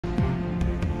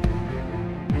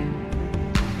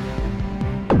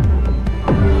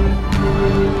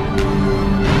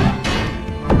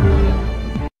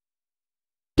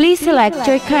Pre-select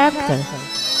your character.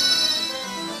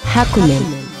 Hakumen.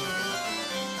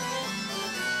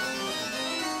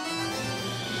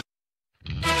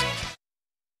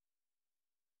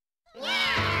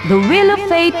 The wheel of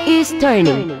fate is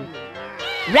turning.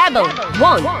 Rebel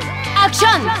 1.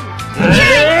 Action!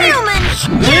 You're human!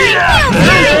 You're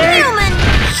human!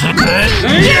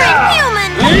 You're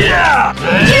human!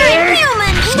 You're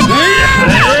human!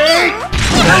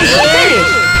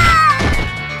 Finish!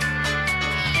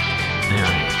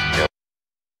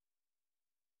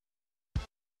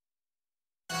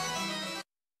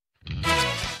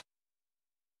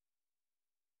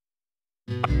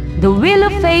 The wheel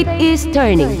of fate is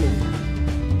turning.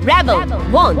 Rebel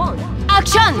 1.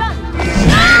 Action!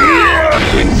 Counter!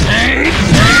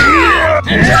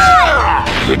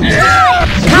 Finish!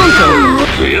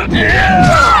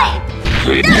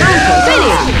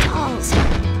 Dolls.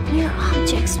 Mere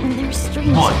objects when they're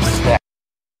strangers.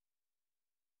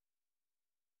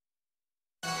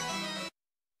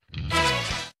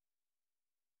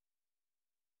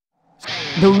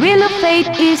 The wheel of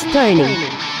fate is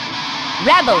turning.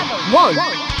 Rebel 1.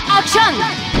 Action!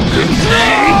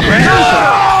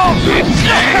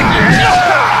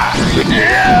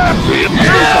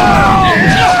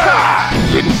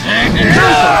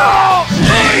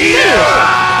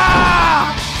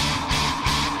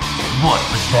 What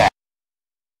was that?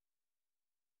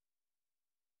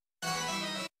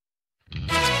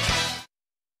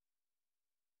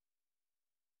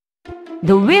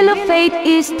 The wheel of fate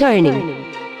is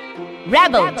turning.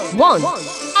 Rebel 1.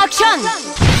 Action!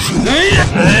 Finish!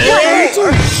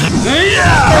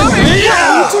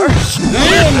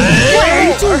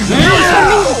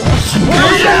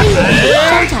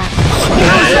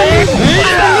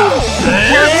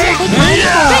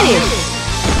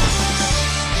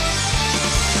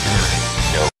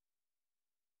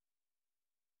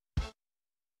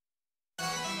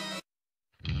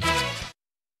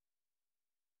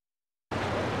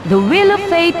 The wheel of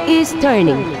fate is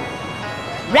turning.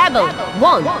 Rebel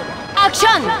 1.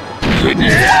 Action!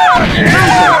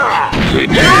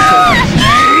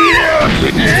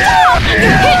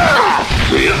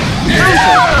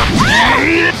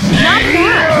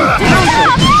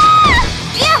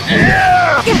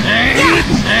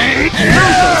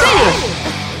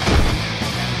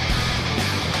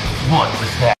 What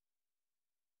was that?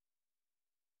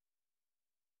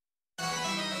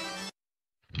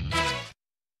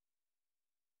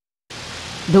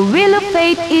 The wheel of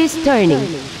fate is turning.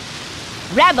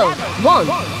 Rebel 1.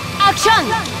 Action!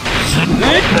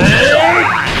 Finish!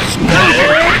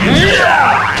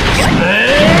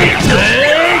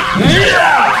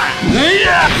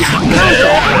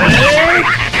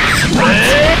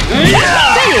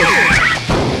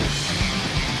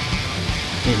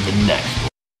 In the next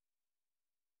one.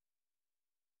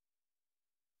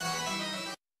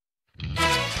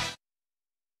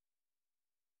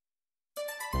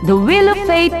 The wheel of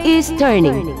fate is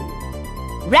turning.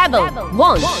 Rebel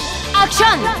 1.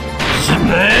 Action!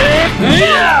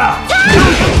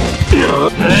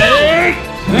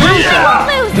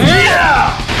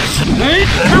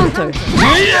 Counter!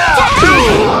 Finish!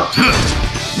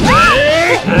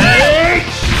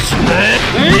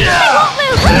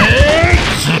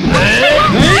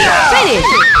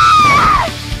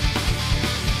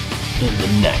 In the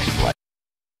next one.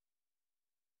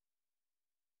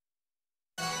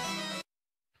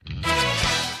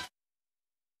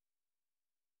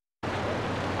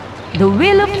 The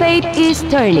wheel of fate is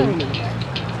turning.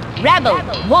 Rebel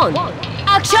 1.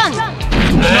 Action!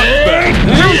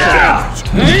 Counter!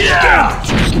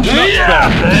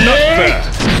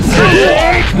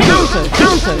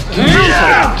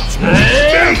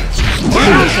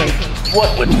 What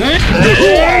would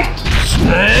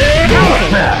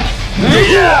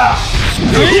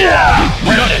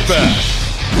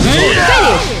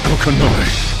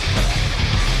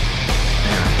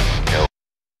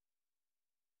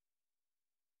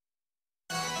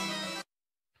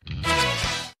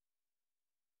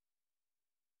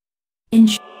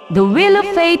Finish! The wheel of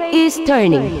fate is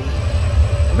turning.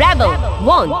 Rebel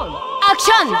 1.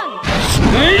 Action!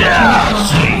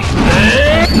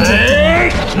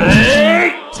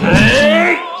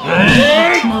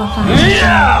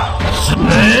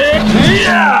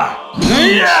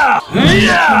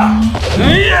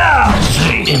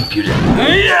 impudent?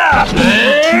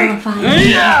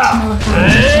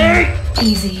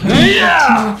 Easy. Finish!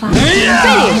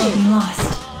 Lost.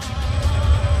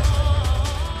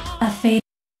 A fate.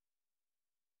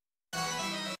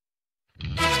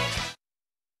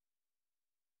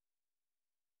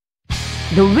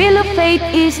 The wheel of fate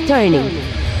is turning.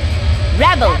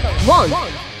 Rebel 1.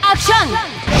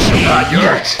 Action! Not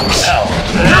yet. Hell.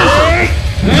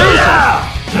 Not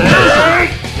bad.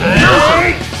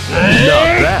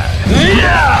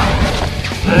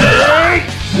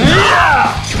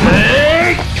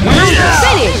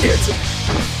 Finish!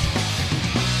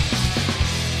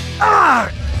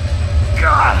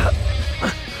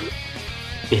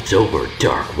 It's over,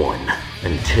 Dark One,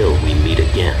 until we meet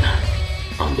again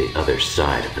on the other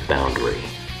side of the boundary.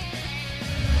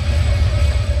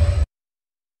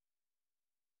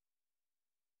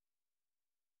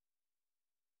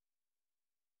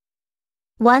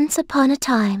 Once upon a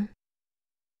time,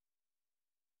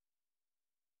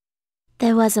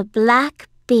 there was a black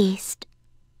beast.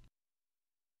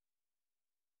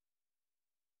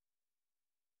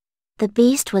 The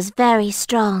beast was very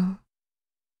strong,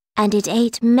 and it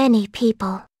ate many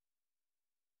people.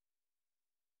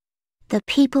 The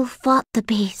people fought the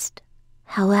beast,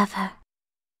 however.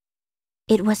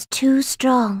 It was too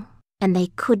strong, and they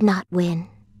could not win.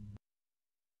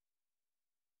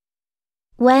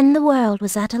 When the world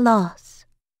was at a loss,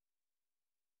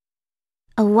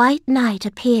 a white knight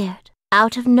appeared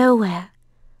out of nowhere,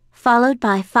 followed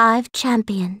by 5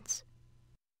 champions.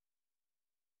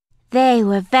 They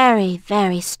were very,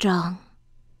 very strong,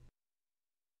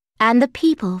 and the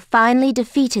people finally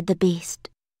defeated the beast.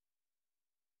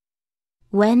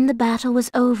 When the battle was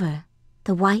over,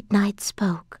 the white knight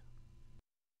spoke.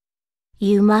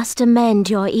 "You must amend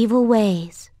your evil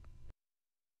ways."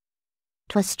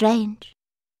 'Twas strange.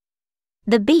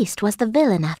 The beast was the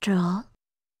villain after all.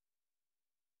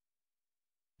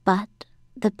 But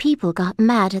the people got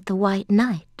mad at the white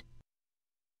knight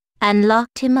and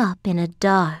locked him up in a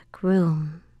dark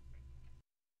room.